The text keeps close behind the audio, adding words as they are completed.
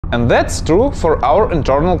And that's true for our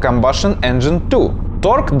internal combustion engine too.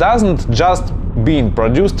 Torque doesn't just being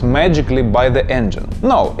produced magically by the engine.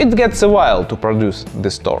 No, it gets a while to produce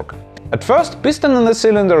this torque. At first, piston in the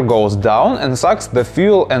cylinder goes down and sucks the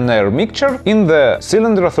fuel and air mixture in the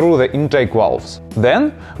cylinder through the intake valves.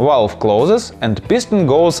 Then, valve closes and piston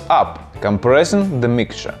goes up, compressing the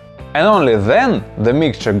mixture. And only then the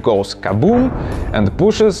mixture goes kaboom and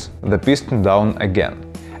pushes the piston down again.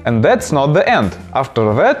 And that's not the end.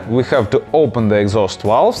 After that, we have to open the exhaust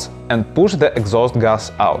valves and push the exhaust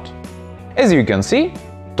gas out. As you can see,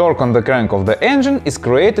 torque on the crank of the engine is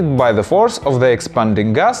created by the force of the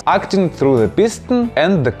expanding gas acting through the piston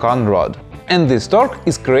and the con rod. And this torque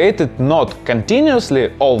is created not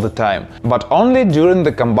continuously all the time, but only during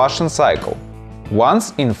the combustion cycle,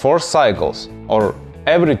 once in 4 cycles, or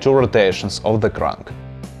every 2 rotations of the crank.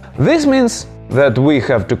 This means that we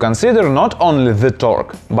have to consider not only the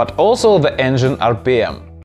torque, but also the engine RPM.